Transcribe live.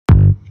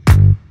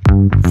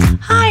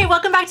Hi,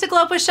 welcome back to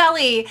Glow Up with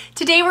Shelly.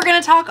 Today we're going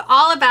to talk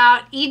all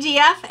about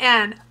EGF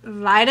and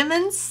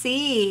vitamin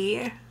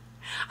C.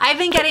 I've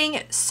been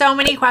getting so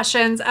many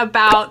questions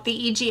about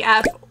the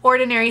EGF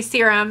Ordinary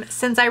Serum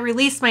since I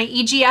released my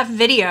EGF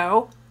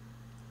video.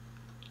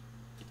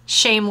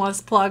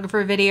 Shameless plug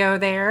for video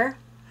there.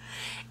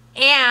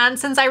 And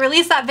since I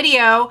released that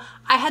video,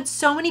 I had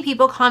so many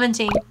people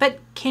commenting, but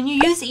can you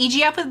use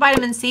EGF with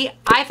vitamin C?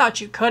 I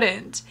thought you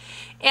couldn't.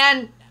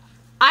 And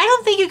I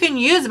don't think you can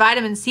use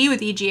vitamin C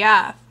with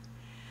EGF.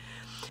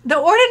 The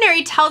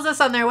Ordinary tells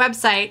us on their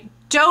website,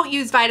 don't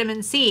use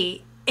vitamin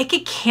C. It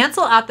could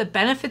cancel out the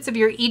benefits of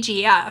your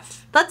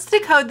EGF. Let's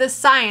decode the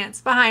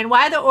science behind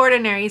why the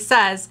Ordinary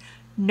says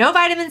no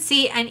vitamin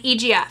C and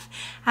EGF.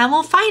 And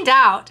we'll find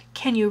out,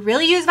 can you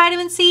really use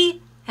vitamin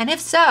C? And if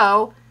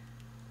so,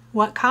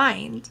 what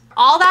kind?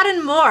 All that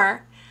and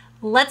more.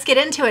 Let's get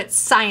into it,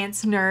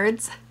 science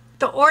nerds.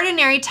 The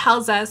Ordinary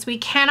tells us we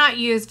cannot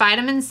use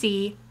vitamin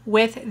C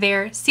with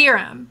their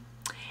serum.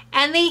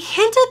 And they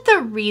hinted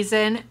the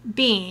reason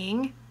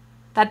being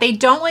that they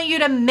don't want you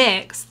to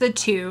mix the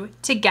two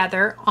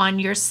together on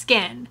your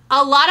skin.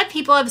 A lot of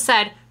people have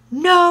said,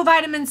 no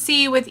vitamin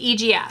C with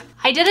EGF.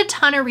 I did a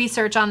ton of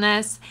research on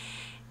this,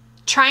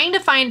 trying to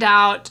find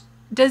out,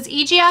 are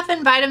EGF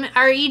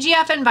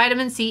and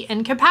vitamin C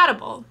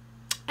incompatible?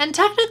 And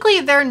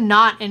technically they're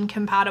not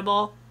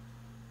incompatible,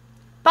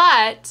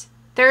 but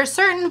there are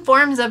certain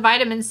forms of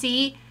vitamin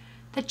C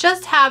that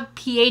just have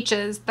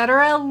pHs that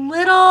are a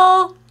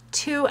little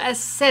too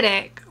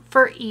acidic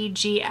for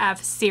EGF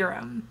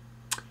serum.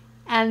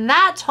 And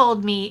that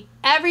told me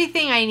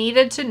everything I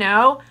needed to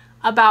know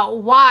about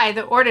why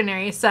the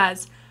Ordinary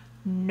says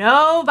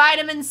no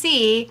vitamin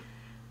C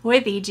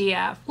with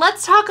EGF.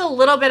 Let's talk a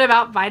little bit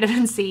about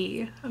vitamin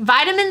C.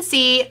 Vitamin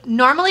C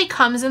normally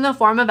comes in the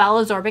form of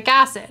L-ascorbic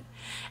acid.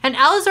 And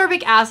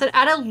L-ascorbic acid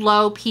at a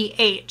low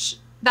pH.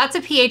 That's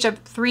a pH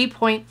of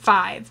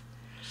 3.5.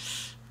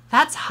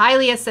 That's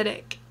highly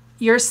acidic.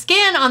 Your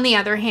skin, on the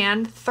other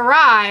hand,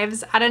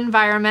 thrives at an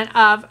environment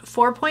of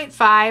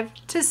 4.5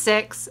 to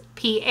 6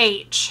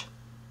 pH.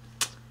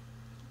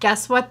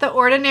 Guess what the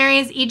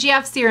Ordinary's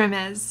EGF serum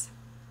is?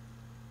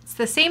 It's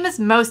the same as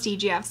most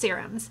EGF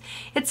serums.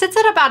 It sits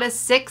at about a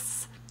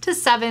 6 to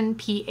 7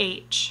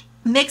 pH.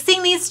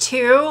 Mixing these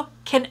two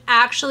can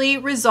actually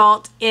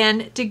result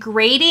in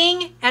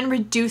degrading and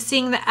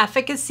reducing the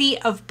efficacy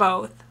of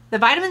both the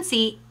vitamin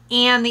C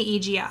and the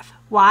EGF.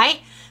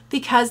 Why?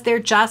 Because they're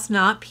just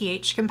not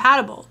pH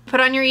compatible. Put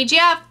on your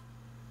EGF,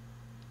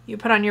 you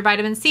put on your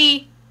vitamin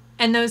C,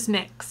 and those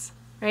mix,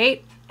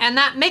 right? And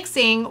that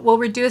mixing will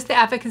reduce the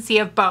efficacy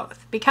of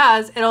both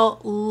because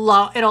it'll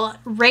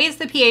raise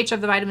the pH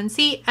of the vitamin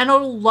C and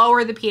it'll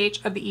lower the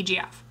pH of the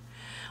EGF,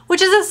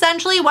 which is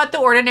essentially what the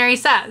Ordinary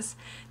says.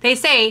 They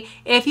say,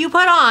 if you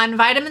put on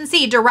vitamin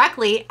C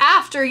directly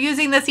after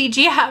using this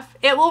EGF,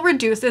 it will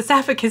reduce its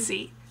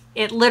efficacy.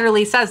 It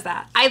literally says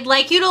that. I'd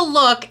like you to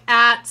look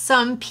at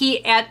some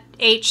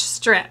pH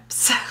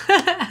strips.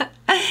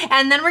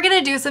 And then we're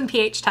gonna do some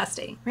pH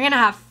testing. We're gonna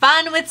have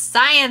fun with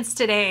science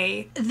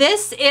today.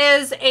 This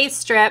is a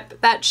strip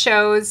that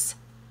shows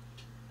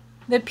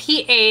the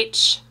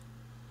pH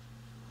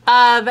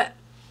of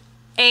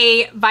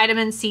a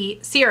vitamin C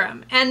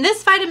serum. And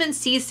this vitamin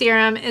C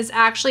serum is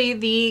actually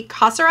the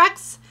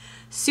Cosrx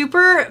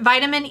Super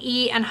Vitamin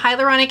E and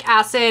Hyaluronic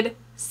Acid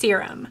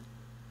Serum.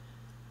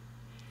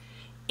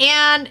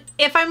 And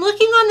if I'm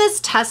looking on this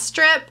test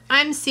strip,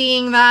 I'm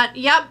seeing that,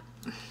 yep,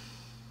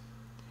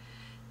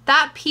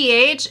 that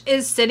pH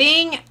is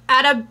sitting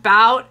at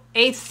about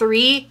a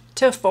 3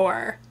 to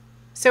 4.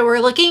 So we're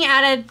looking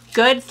at a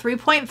good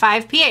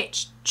 3.5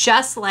 pH,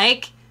 just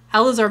like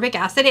L-ascorbic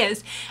acid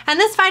is. And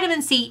this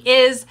vitamin C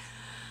is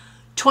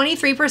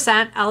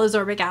 23%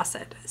 L-ascorbic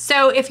acid.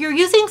 So if you're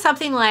using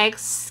something like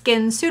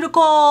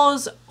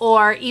SkinCeuticals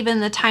or even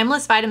the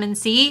Timeless Vitamin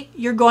C,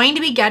 you're going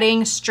to be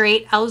getting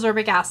straight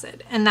L-ascorbic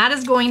acid. And that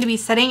is going to be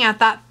sitting at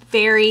that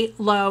very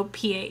low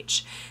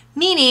pH,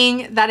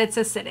 meaning that it's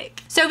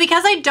acidic. So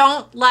because I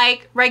don't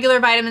like regular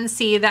vitamin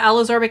C, the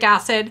L-ascorbic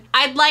acid,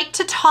 I'd like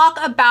to talk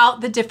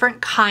about the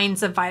different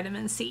kinds of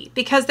vitamin C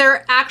because there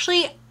are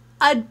actually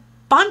a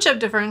bunch of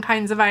different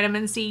kinds of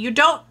vitamin C. You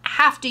don't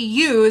have to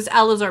use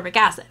L-ascorbic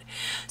acid.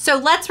 So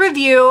let's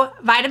review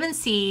vitamin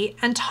C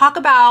and talk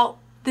about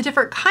the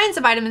different kinds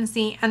of vitamin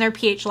C and their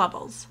pH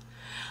levels.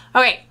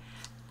 Okay,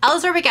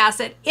 L-ascorbic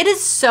acid, it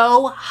is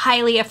so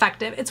highly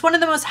effective. It's one of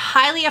the most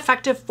highly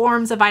effective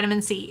forms of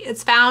vitamin C.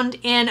 It's found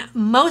in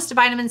most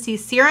vitamin C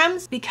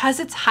serums because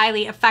it's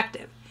highly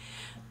effective.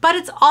 But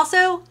it's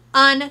also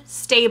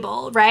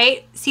unstable,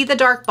 right? See the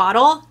dark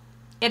bottle?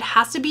 It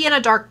has to be in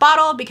a dark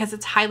bottle because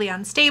it's highly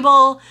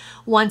unstable.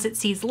 Once it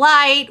sees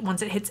light,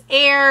 once it hits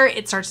air,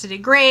 it starts to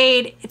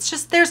degrade. It's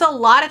just, there's a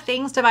lot of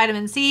things to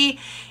vitamin C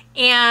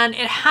and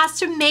it has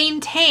to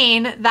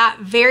maintain that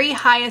very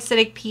high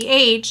acidic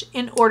pH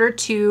in order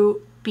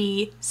to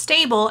be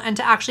stable and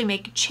to actually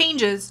make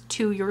changes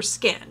to your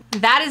skin.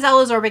 That is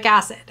L-ascorbic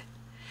acid.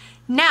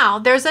 Now,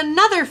 there's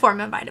another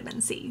form of vitamin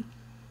C.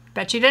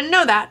 Bet you didn't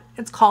know that.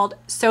 It's called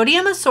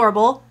Sodium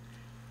Ascorbyl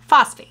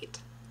phosphate,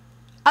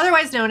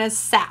 otherwise known as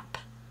sap.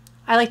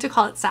 I like to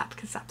call it sap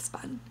because sap's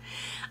fun.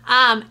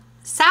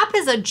 Sap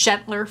is a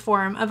gentler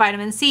form of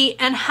vitamin C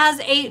and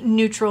has a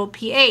neutral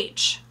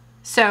pH.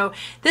 So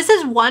this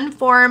is one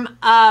form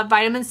of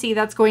vitamin C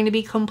that's going to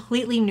be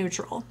completely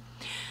neutral.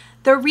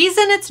 The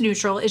reason it's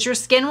neutral is your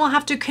skin will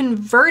have to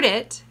convert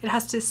it. It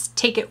has to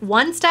take it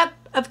one step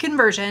of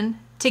conversion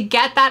to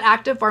get that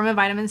active form of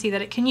vitamin C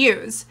that it can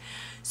use.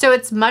 So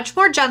it's much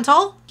more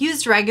gentle,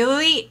 used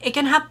regularly. It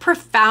can have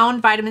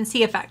profound vitamin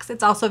C effects.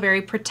 It's also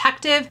very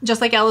protective,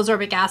 just like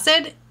L-ascorbic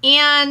acid.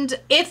 And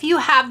if you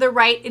have the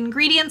right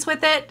ingredients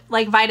with it,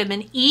 like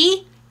vitamin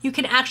E, you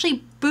can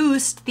actually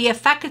boost the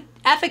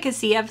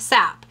efficacy of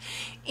sap.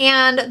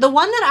 And the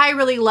one that I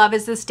really love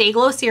is this Day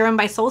Glow Serum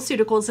by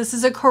SoulCeuticals. This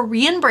is a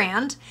Korean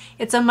brand.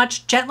 It's a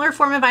much gentler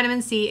form of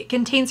vitamin C. It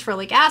contains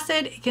ferulic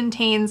acid, it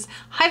contains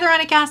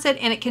hyaluronic acid,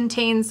 and it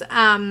contains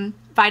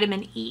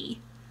vitamin E.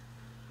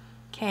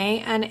 Okay,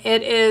 and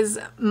it is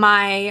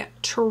my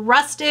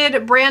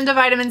trusted brand of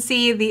vitamin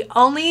C, the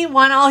only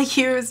one I'll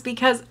use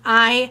because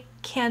I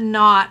can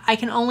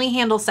only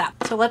handle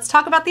sap. So let's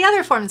talk about the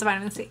other forms of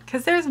vitamin C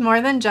because there's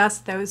more than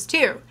just those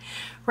two,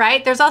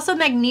 right? There's also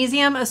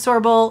Magnesium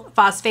Ascorbyl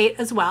Phosphate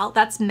as well.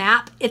 That's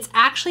MAP. It's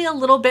actually a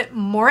little bit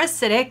more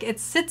acidic. It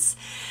sits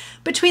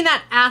between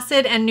that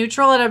acid and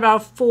neutral at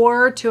about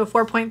 4 to a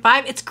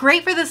 4.5. It's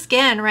great for the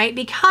skin, right?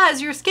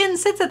 Because your skin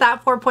sits at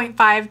that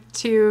 4.5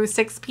 to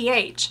 6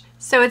 pH.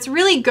 So it's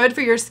really good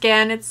for your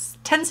skin. It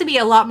tends to be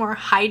a lot more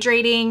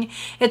hydrating.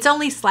 It's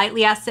only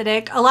slightly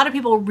acidic. A lot of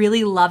people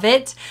really love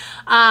it.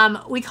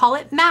 We call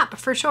it MAP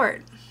for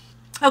short.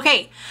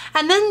 Okay,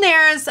 and then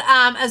there's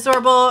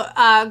ascorbyl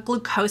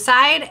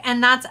glucoside,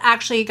 and that's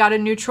actually got a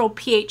neutral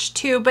pH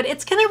too, but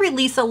it's gonna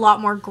release a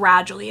lot more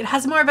gradually. It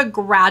has more of a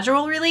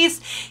gradual release.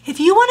 If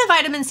you want a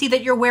vitamin C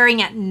that you're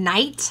wearing at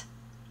night,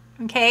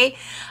 okay,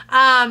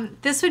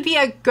 this would be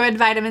a good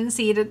vitamin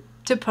C to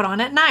put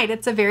on at night.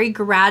 It's a very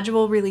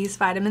gradual release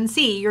vitamin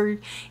C.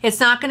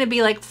 It's not going to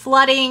be like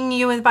flooding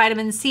you with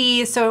vitamin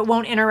C, so it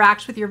won't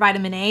interact with your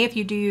vitamin A if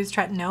you do use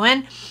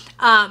tretinoin.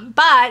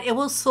 But it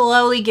will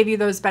slowly give you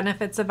those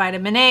benefits of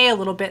vitamin A, a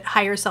little bit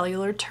higher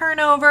cellular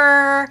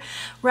turnover,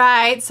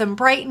 right? Some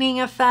brightening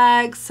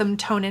effects, some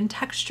tone and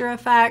texture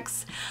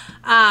effects.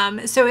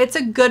 So it's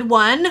a good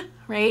one,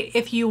 right?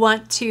 If you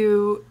want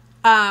to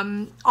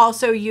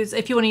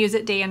if you want to use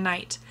it day and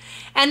night.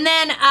 And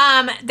then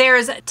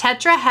there's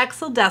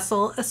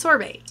tetrahexyldecyl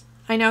ascorbate.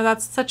 I know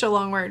that's such a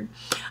long word.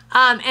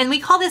 And we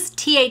call this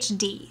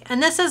THD.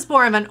 And this is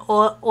more of an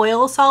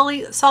oil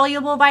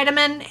soluble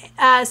vitamin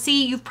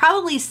C. You've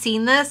probably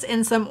seen this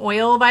in some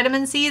oil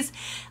vitamin Cs.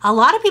 A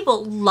lot of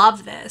people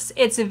love this.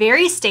 It's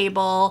very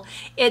stable.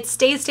 It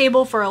stays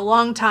stable for a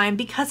long time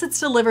because it's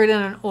delivered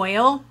in an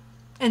oil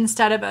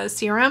instead of a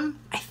serum.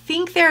 I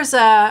think there's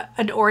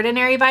an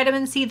ordinary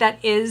vitamin C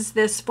that is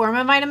this form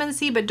of vitamin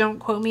C, but don't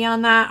quote me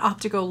on that. I'll have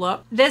to go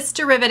look. This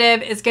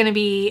derivative is going to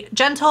be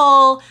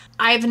gentle.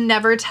 I've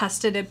never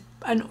tested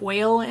an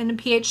oil in a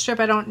pH strip.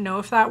 I don't know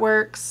if that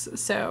works.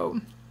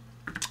 So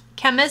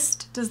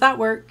chemist, does that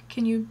work?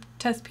 Can you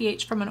test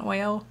pH from an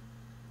oil?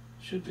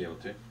 Should be able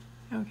to.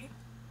 Okay.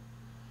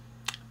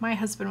 My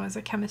husband was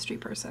a chemistry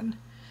person,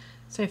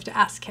 so I have to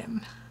ask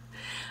him.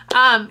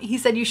 He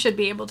said you should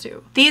be able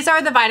to. These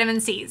are the vitamin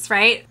C's,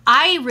 right?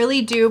 I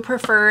really do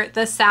prefer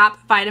the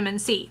sap vitamin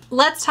C.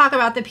 Let's talk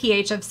about the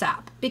pH of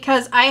sap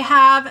because I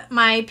have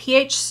my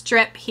pH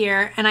strip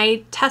here and I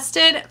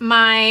tested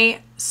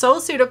my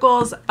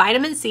SoulCeuticals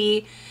vitamin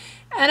C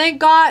and I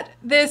got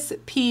this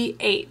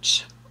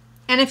pH.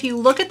 And if you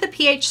look at the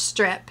pH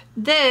strip,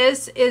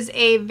 this is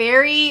a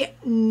very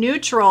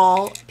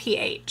neutral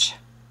pH.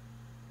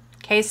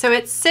 Okay, so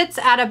it sits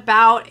at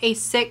about a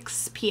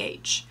 6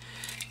 pH.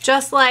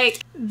 Just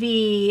like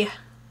the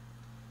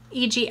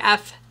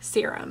EGF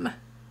serum.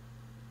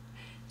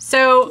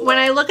 So when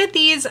I look at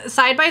these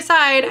side by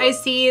side, I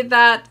see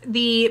that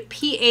the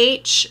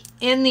pH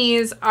in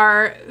these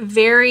are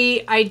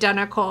very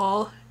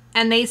identical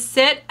and they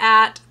sit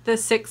at the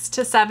 6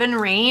 to 7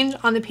 range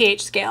on the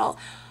pH scale.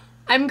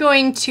 I'm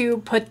going to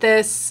put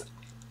this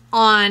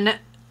on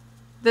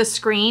the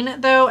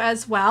screen though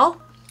as well.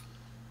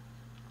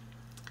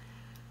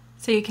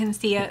 So you can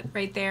see it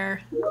right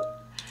there.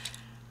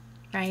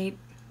 Right?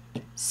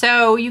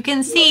 So you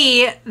can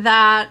see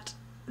that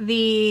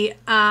the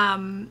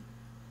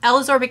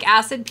L-ascorbic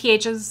acid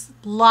pH is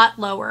a lot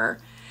lower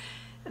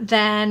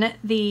than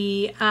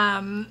the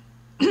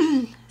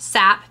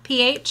sap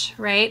pH,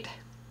 right?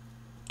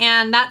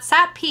 And that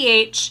sap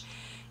pH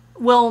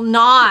will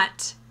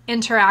not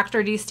interact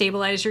or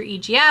destabilize your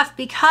EGF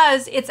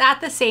because it's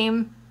at the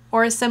same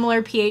or a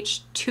similar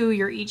pH to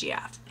your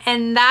EGF.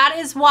 And that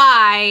is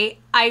why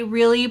I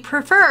really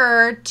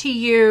prefer to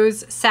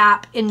use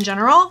sap in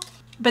general,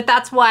 but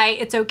that's why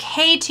it's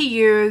okay to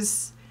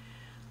use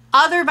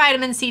other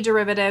vitamin C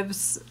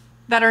derivatives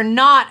that are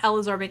not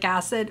L-ascorbic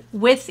acid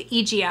with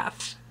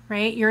EGF,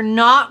 right? You're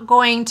not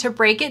going to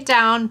break it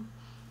down.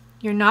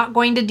 You're not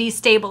going to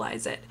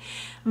destabilize it.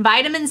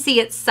 Vitamin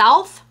C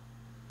itself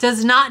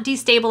does not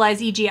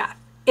destabilize EGF.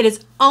 It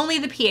is only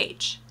the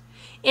pH.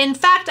 In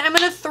fact, I'm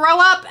going to throw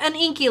up an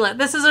INKEY list.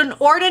 This is an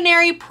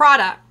Ordinary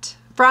product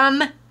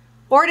from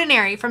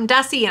Ordinary, from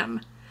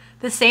Decium.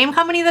 The same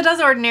company that does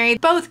Ordinary,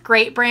 both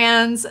great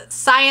brands,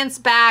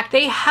 science-backed.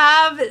 They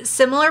have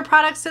similar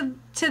products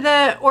to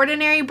the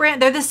Ordinary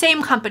brand. They're the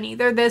same company.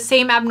 They're the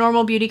same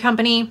Abnormal Beauty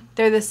company.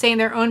 They're the same.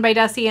 They're owned by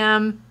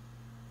Decium.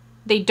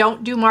 They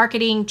don't do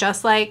marketing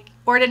just like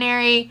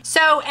Ordinary.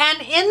 So,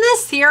 and in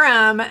this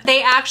serum,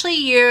 they actually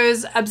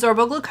use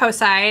absorbable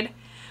glucoside,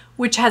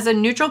 which has a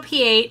neutral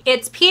pH.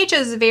 Its pH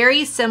is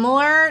very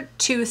similar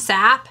to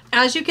sap.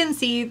 As you can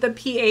see, the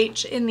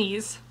pH in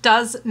these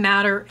does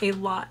matter a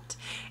lot.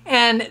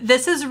 And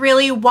this is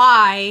really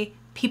why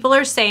people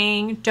are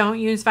saying don't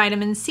use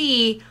vitamin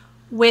C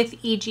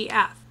with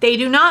EGF. They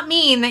do not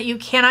mean that you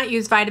cannot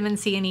use vitamin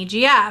C and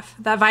EGF,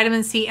 that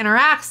vitamin C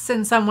interacts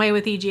in some way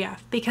with EGF,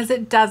 because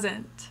it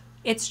doesn't.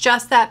 It's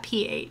just that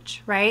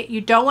pH, right? You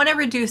don't want to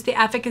reduce the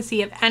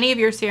efficacy of any of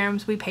your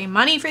serums. We pay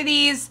money for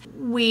these.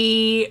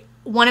 We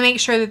want to make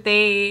sure that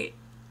they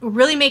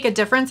really make a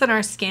difference in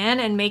our skin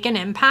and make an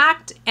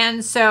impact.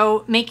 And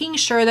so making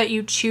sure that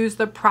you choose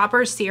the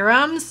proper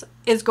serums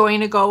is going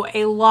to go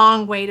a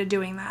long way to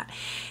doing that.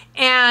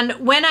 And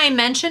when I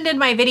mentioned in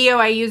my video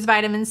I use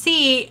vitamin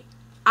C,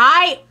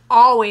 I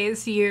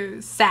always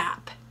use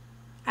sap.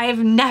 I've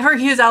never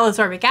used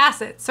L-ascorbic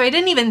acid, so I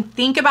didn't even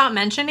think about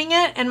mentioning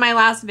it in my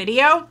last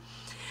video.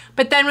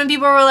 But then when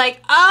people were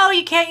like, oh,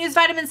 you can't use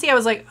vitamin C, I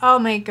was like, oh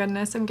my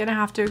goodness, I'm gonna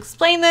have to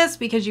explain this,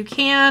 because you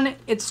can.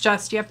 It's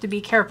just you have to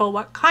be careful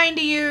what kind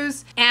to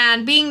use.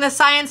 And being the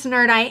science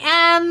nerd I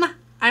am,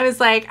 I was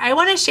like, I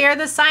want to share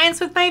the science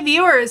with my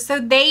viewers so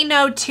they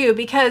know too,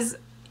 because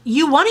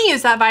you want to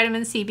use that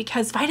vitamin C,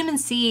 because vitamin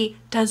C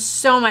does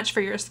so much for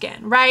your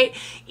skin, right?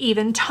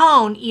 Even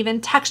tone,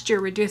 even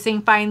texture,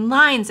 reducing fine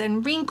lines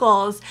and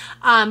wrinkles,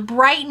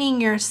 brightening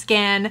your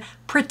skin,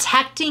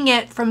 protecting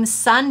it from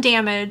sun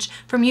damage,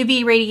 from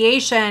UV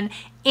radiation,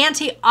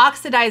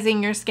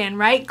 antioxidizing your skin,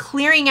 right?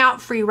 Clearing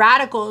out free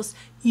radicals.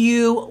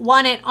 You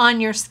want it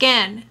on your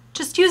skin.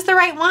 Just use the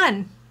right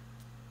one.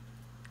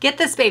 Get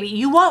this baby.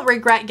 You won't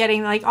regret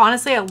getting, like,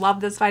 honestly, I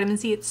love this vitamin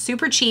C. It's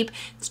super cheap.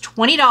 It's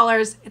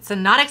 $20. It's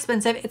not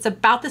expensive. It's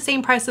about the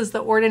same price as the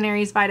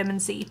Ordinary's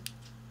vitamin C.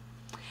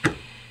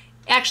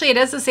 Actually, it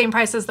is the same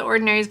price as the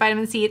Ordinary's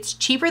vitamin C. It's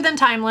cheaper than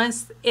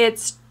Timeless.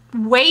 It's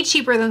way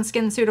cheaper than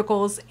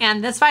SkinCeuticals.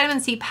 And this vitamin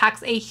C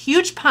packs a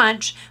huge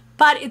punch,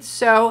 but it's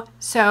so,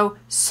 so,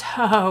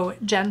 so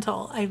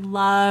gentle. I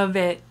love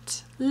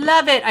it.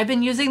 Love it. I've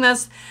been using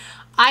this.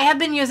 I have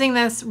been using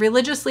this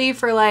religiously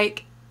for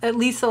like at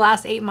least the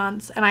last 8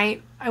 months, and I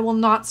will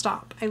not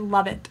stop. I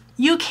love it.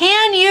 You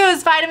can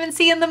use vitamin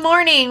C in the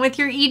morning with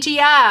your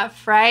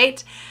EGF,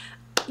 right?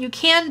 You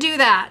can do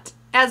that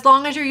as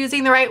long as you're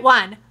using the right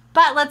one.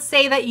 But let's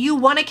say that you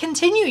want to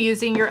continue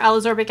using your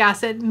L-ascorbic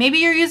acid. Maybe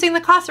you're using the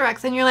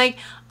Cosrx and you're like,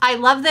 I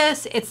love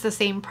this. It's the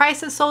same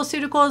price as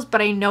SkinCeuticals, but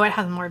I know it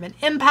has more of an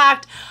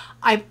impact.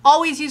 I've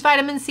always used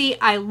vitamin C.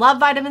 I love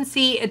vitamin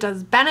C. It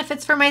does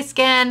benefits for my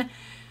skin.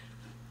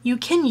 You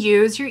can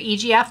use your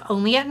EGF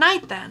only at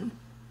night then.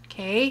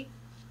 Okay,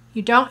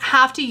 you don't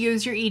have to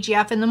use your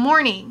EGF in the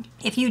morning.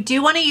 If you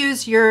do want to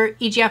use your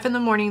EGF in the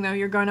morning though,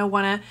 you're going to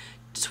want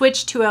to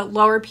switch to a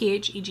lower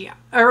pH EGF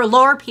or a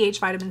lower pH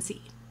vitamin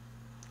C.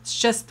 It's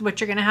just what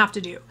you're going to have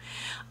to do.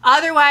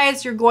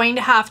 Otherwise, you're going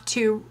to have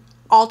to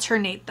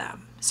alternate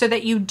them so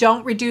that you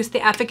don't reduce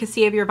the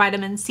efficacy of your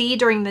vitamin C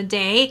during the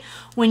day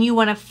when you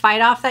want to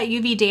fight off that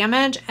UV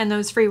damage and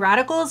those free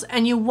radicals,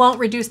 and you won't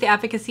reduce the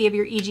efficacy of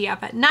your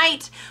EGF at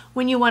night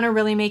when you want to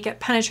really make it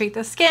penetrate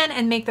the skin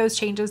and make those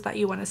changes that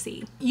you want to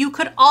see. You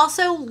could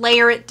also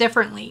layer it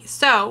differently.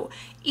 So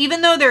even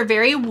though they're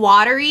very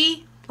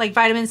watery, like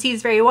vitamin C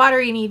is very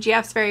watery and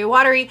EGF is very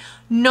watery,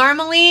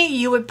 normally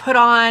you would put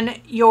on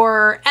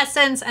your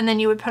essence and then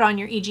you would put on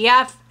your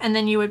EGF and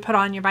then you would put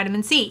on your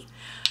vitamin C.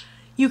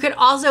 You could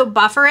also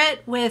buffer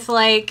it with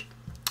like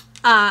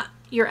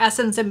your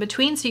essence in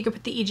between. So you could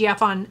put the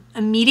EGF on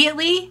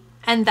immediately,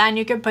 and then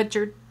you could put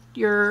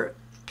your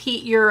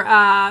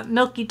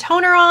milky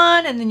toner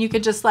on, and then you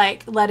could just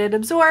like let it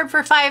absorb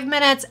for 5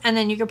 minutes, and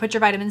then you could put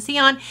your vitamin C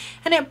on.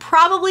 And it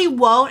probably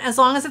won't, as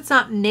long as it's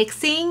not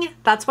mixing.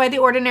 That's why the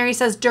Ordinary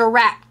says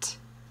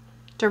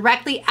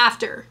directly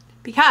after,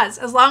 because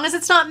as long as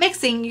it's not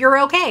mixing, you're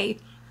okay.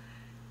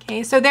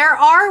 Okay, so there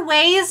are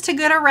ways to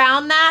get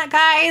around that,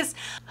 guys.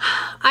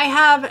 I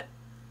have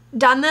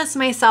done this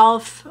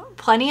myself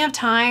plenty of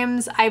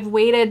times. I've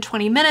waited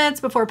 20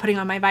 minutes before putting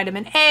on my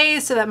vitamin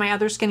A so that my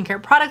other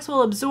skincare products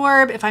will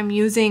absorb. If I'm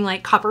using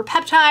like copper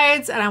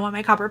peptides and I want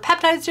my copper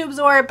peptides to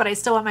absorb, but I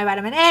still want my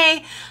vitamin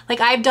A, like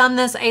I've done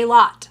this a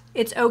lot.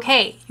 It's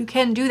okay. You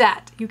can do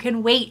that. You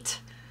can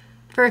wait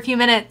for a few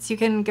minutes. You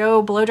can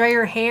go blow dry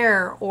your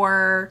hair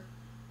or,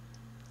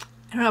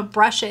 I don't know,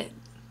 brush it,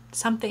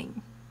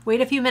 something. Wait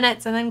a few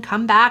minutes and then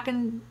come back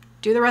and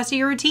do the rest of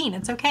your routine.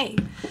 It's okay.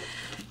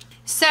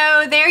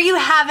 So there you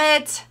have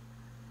it.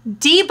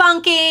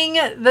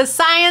 Debunking the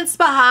science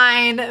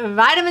behind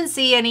vitamin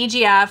C and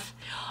EGF.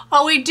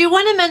 Oh, we do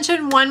want to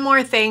mention one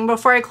more thing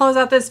before I close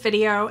out this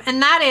video,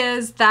 and that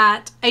is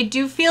that I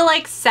do feel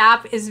like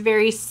sap is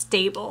very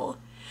stable.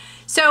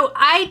 So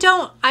I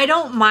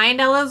don't mind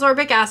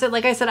L-ascorbic acid.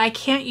 Like I said, I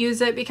can't use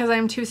it because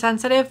I'm too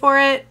sensitive for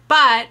it,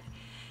 but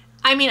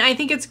I mean, I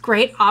think it's a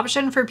great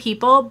option for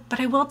people, but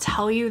I will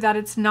tell you that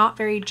it's not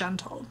very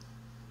gentle.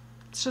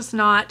 It's just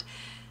not.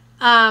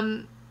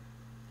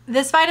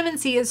 This vitamin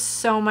C is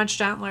so much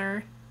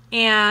gentler,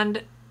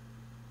 and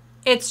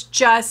it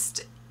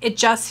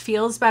just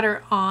feels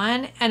better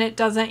on, and it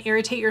doesn't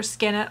irritate your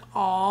skin at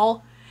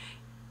all.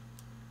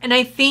 And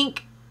I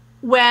think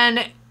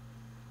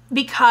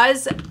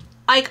because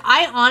like,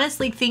 I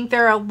honestly think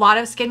there are a lot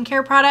of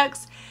skincare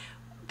products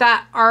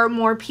that are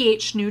more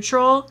pH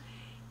neutral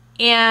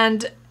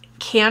and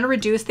can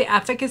reduce the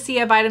efficacy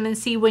of vitamin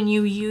C when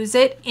you use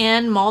it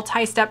in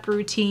multi-step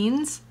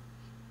routines.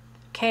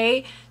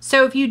 Okay,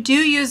 so if you do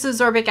use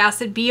ascorbic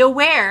acid, be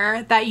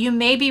aware that you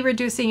may be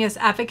reducing its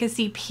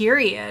efficacy,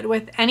 period,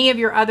 with any of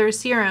your other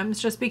serums,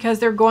 just because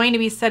they're going to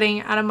be sitting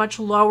at a much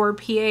lower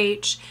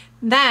pH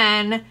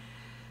than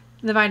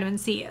the vitamin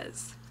C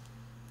is.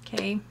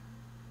 Okay,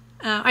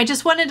 I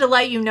just wanted to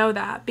let you know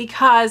that,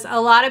 because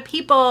a lot of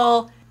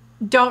people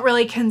don't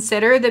really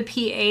consider the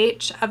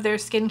pH of their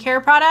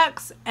skincare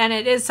products, and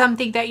it is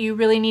something that you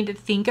really need to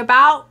think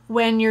about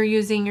when you're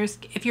using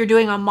if you're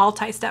doing a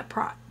multi-step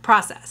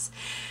process,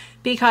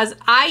 because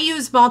I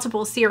use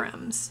multiple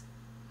serums,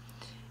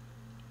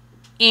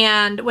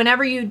 and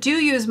whenever you do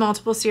use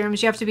multiple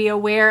serums, you have to be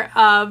aware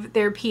of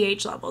their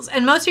pH levels,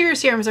 and most of your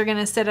serums are going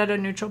to sit at a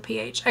neutral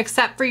pH,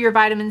 except for your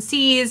vitamin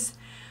C's,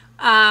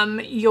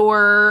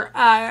 your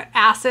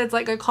acids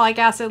like glycolic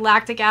acid,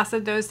 lactic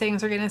acid. Those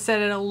things are going to sit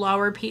at a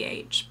lower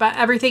pH, but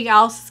everything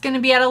else is going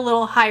to be at a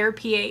little higher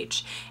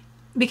pH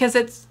because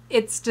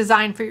it's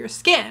designed for your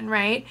skin,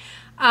 right?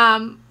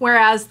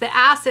 Whereas the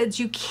acids,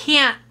 you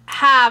can't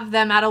have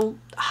them at a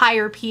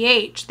higher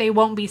pH. They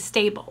won't be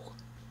stable.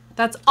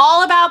 That's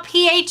all about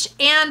pH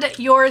and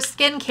your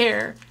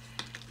skincare.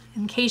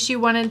 In case you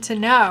wanted to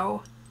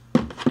know,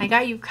 I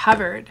got you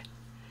covered.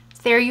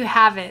 So there you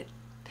have it.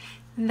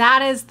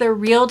 That is the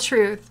real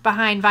truth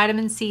behind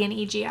vitamin C and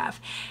EGF.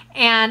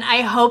 And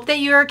I hope that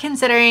you are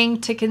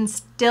considering to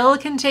still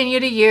continue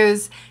to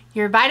use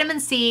your vitamin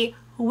C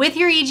with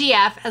your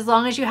EGF as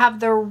long as you have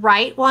the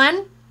right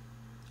one,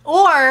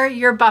 or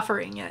you're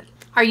buffering it.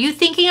 Are you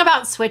thinking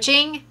about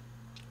switching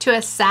to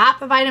a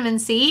sap vitamin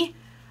C?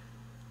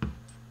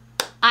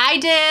 I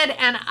did,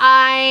 and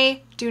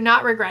I do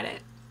not regret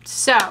it.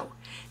 So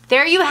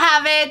there you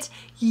have it.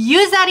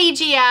 Use that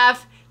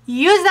EGF,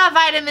 use that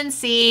vitamin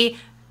C.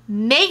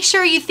 Make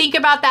sure you think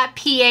about that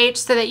pH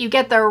so that you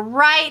get the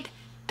right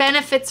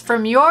benefits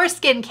from your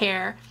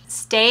skincare.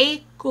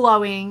 Stay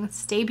glowing,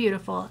 stay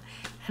beautiful,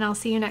 and I'll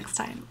see you next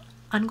time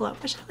on Glow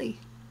with Shelly.